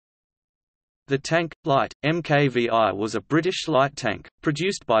The tank, light, MKVI was a British light tank,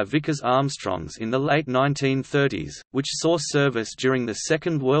 produced by Vickers Armstrongs in the late 1930s, which saw service during the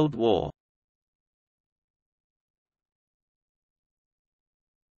Second World War.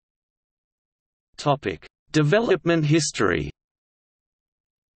 Development history.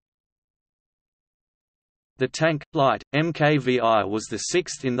 The tank, light, MKVI was the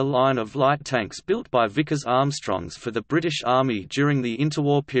sixth in the line of light tanks built by Vickers Armstrongs for the British Army during the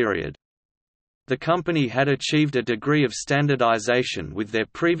interwar period. The company had achieved a degree of standardisation with their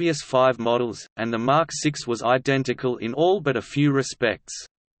previous 5 models, and the Mark VI was identical in all but a few respects.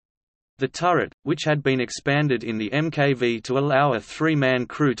 The turret, which had been expanded in the MKV to allow a 3-man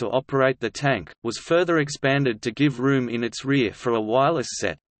crew to operate the tank, was further expanded to give room in its rear for a wireless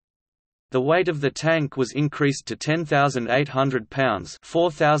set. The weight of the tank was increased to 10,800 pounds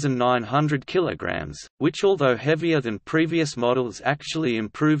 (4,900 kilograms), which although heavier than previous models actually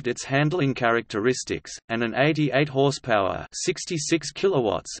improved its handling characteristics, and an 88 horsepower (66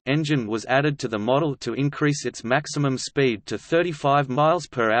 kilowatts) engine was added to the model to increase its maximum speed to 35 miles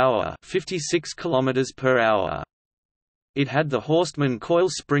per hour (56 kilometers per hour). It had the Horstmann coil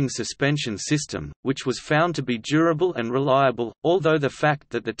spring suspension system, which was found to be durable and reliable, although the fact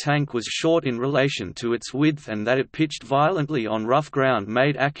that the tank was short in relation to its width and that it pitched violently on rough ground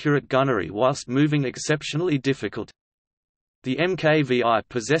made accurate gunnery whilst moving exceptionally difficult. The MKVI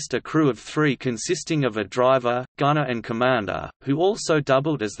possessed a crew of 3 consisting of a driver, gunner and commander, who also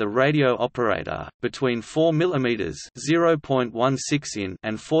doubled as the radio operator, between 4 mm (0.16 in)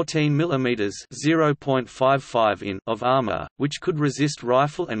 and 14 mm (0.55 in) of armor, which could resist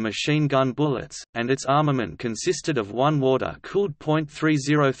rifle and machine gun bullets, and its armament consisted of one water-cooled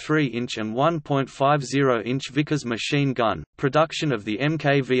 .303-inch and 1.50-inch Vickers machine gun. Production of the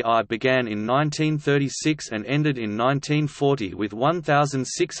MKVI began in 1936 and ended in 1940. With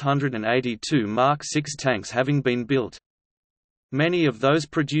 1,682 Mark VI tanks having been built. Many of those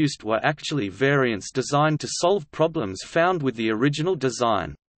produced were actually variants designed to solve problems found with the original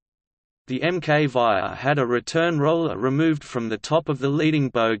design. The MKVI had a return roller removed from the top of the leading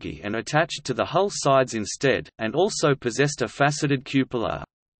bogie and attached to the hull sides instead, and also possessed a faceted cupola.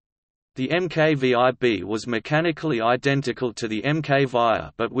 The MKVI-B was mechanically identical to the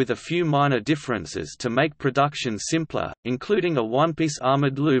MKVIA but with a few minor differences to make production simpler, including a one-piece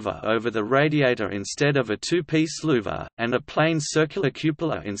armoured louver over the radiator instead of a two-piece louver, and a plain circular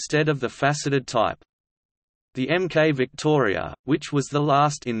cupola instead of the faceted type. The MK Victoria, which was the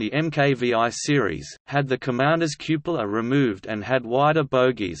last in the MKVI series, had the commander's cupola removed and had wider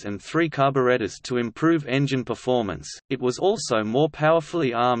bogies and 3 carburetors to improve engine performance. It was also more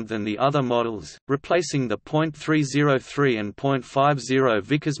powerfully armed than the other models, replacing the .303 and .50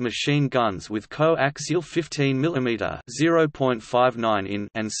 Vickers machine guns with coaxial 15 mm (0.59 in)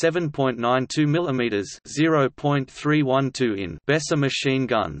 and 7.92 mm (0.312 in) Besser machine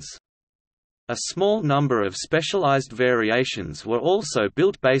guns. A small number of specialized variations were also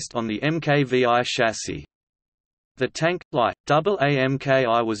built based on the MKVI chassis. The tank, light,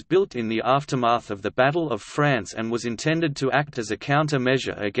 AAMKI was built in the aftermath of the Battle of France and was intended to act as a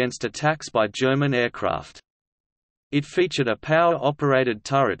countermeasure against attacks by German aircraft. It featured a power-operated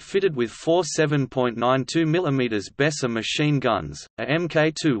turret fitted with 4 7.92 mm Besser machine guns. A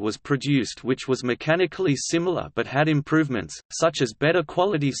Mk2 was produced which was mechanically similar but had improvements, such as better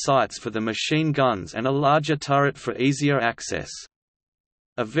quality sights for the machine guns and a larger turret for easier access.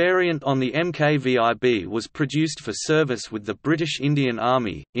 A variant on the MKVI-B was produced for service with the British Indian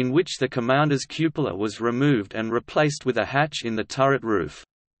Army, in which the commander's cupola was removed and replaced with a hatch in the turret roof.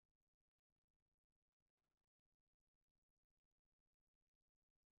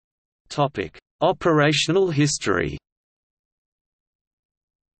 Operational history.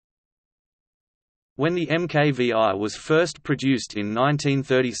 When the MKVI was first produced in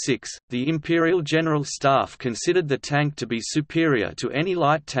 1936, the Imperial General Staff considered the tank to be superior to any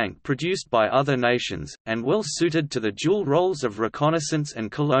light tank produced by other nations, and well suited to the dual roles of reconnaissance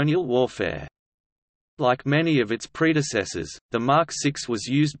and colonial warfare. Like many of its predecessors, the Mark VI was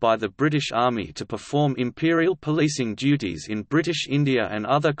used by the British Army to perform imperial policing duties in British India and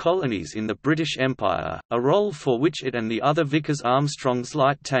other colonies in the British Empire, a role for which it and the other Vickers Armstrongs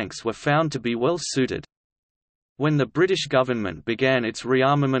light tanks were found to be well suited. When the British government began its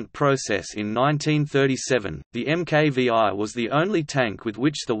rearmament process in 1937, the MKVI was the only tank with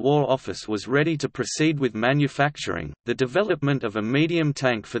which the War Office was ready to proceed with manufacturing. The development of a medium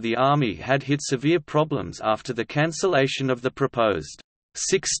tank for the Army had hit severe problems after the cancellation of the proposed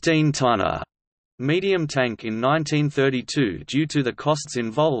 16-tonner medium tank in 1932 due to the costs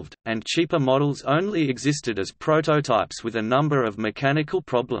involved, and cheaper models only existed as prototypes with a number of mechanical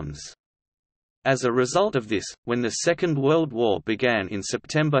problems. As a result of this, when the Second World War began in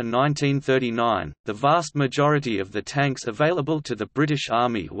September 1939, the vast majority of the tanks available to the British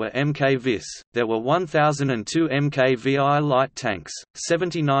Army were MKVs. There were 1,002 MKVI light tanks,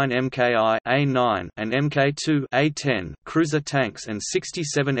 79 MKI A9 and MK2 A10 cruiser tanks, and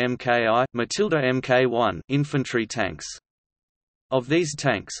 67 MKI Matilda Mk1 infantry tanks. Of these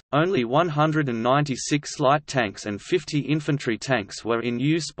tanks, only 196 light tanks and 50 infantry tanks were in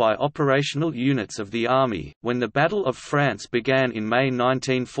use by operational units of the Army. When the Battle of France began in May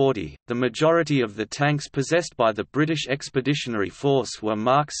 1940, the majority of the tanks possessed by the British Expeditionary Force were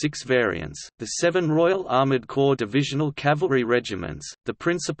Mark VI variants. The 7 Royal Armoured Corps divisional cavalry regiments, the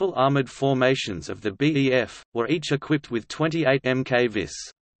principal armoured formations of the BEF, were each equipped with 28 MKVs.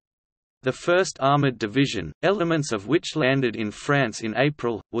 The 1st Armoured Division, elements of which landed in France in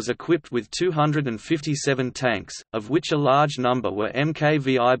April, was equipped with 257 tanks, of which a large number were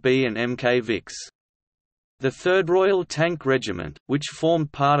MKVIB and MKVIX. The 3rd Royal Tank Regiment, which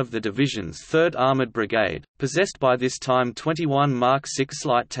formed part of the division's 3rd Armoured Brigade, possessed by this time 21 Mark VI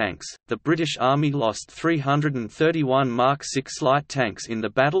light tanks. The British Army lost 331 Mark VI light tanks in the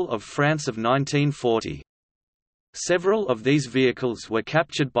Battle of France of 1940. Several of these vehicles were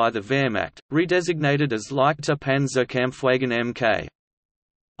captured by the Wehrmacht, redesignated as Leichter Panzerkampfwagen Mk.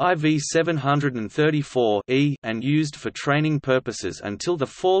 IV 734E and used for training purposes until the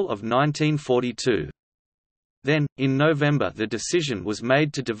fall of 1942. Then, in November, the decision was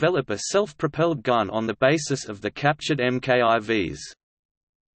made to develop a self-propelled gun on the basis of the captured MKIVs.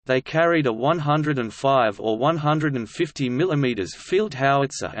 They carried a 105 or 150 mm field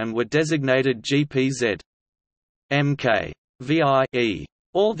howitzer and were designated GPZ. Mk. VI.E.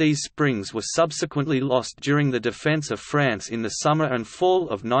 All these springs were subsequently lost during the defence of France in the summer and fall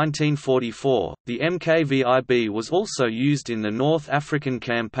of 1944. The MKVIB was also used in the North African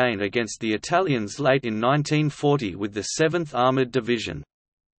campaign against the Italians late in 1940 with the 7th Armoured Division.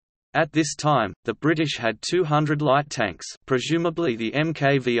 At this time, the British had 200 light tanks, presumably the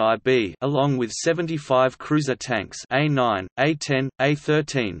MKVIB, along with 75 cruiser tanks A9, A10,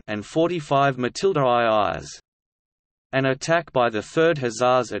 A13, and 45 Matilda IIs. An attack by the 3rd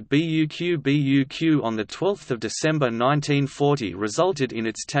Hussars at BUQ on 12 December 1940 resulted in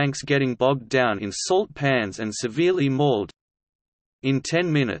its tanks getting bogged down in salt pans and severely mauled. In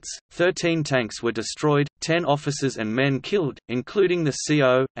 10 minutes, 13 tanks were destroyed, 10 officers and men killed, including the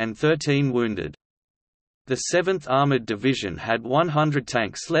CO, and 13 wounded. The 7th Armoured Division had 100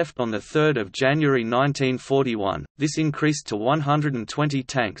 tanks left on 3 January 1941, this increased to 120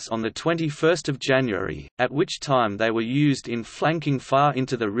 tanks on 21 January, at which time they were used in flanking far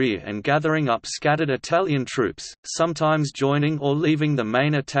into the rear and gathering up scattered Italian troops, sometimes joining or leaving the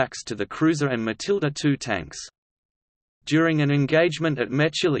main attacks to the Cruiser and Matilda II tanks. During an engagement at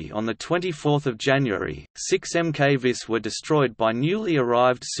Mechili on 24 January, 6 MKVs were destroyed by newly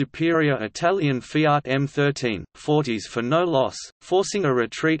arrived superior Italian Fiat M13, 40s for no loss, forcing a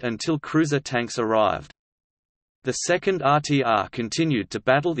retreat until cruiser tanks arrived. The 2nd RTR continued to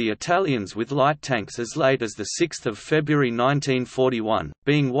battle the Italians with light tanks as late as 6 February 1941,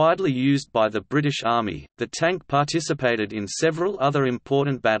 being widely used by the British Army. The tank participated in several other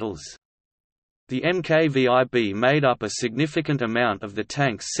important battles. The MKVIB made up a significant amount of the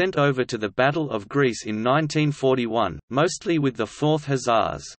tanks sent over to the Battle of Greece in 1941, mostly with the 4th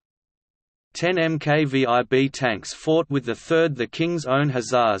Hussars. 10 MKVIB tanks fought with the 3rd the King's Own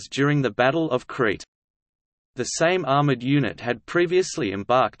Hussars during the Battle of Crete. The same armoured unit had previously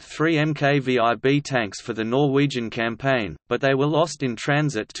embarked 3 MKVIB tanks for the Norwegian campaign, but they were lost in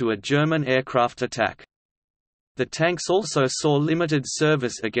transit to a German aircraft attack. The tanks also saw limited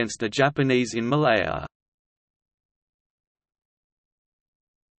service against the Japanese in Malaya.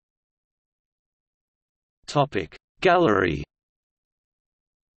 Gallery.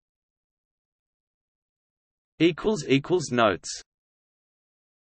 Notes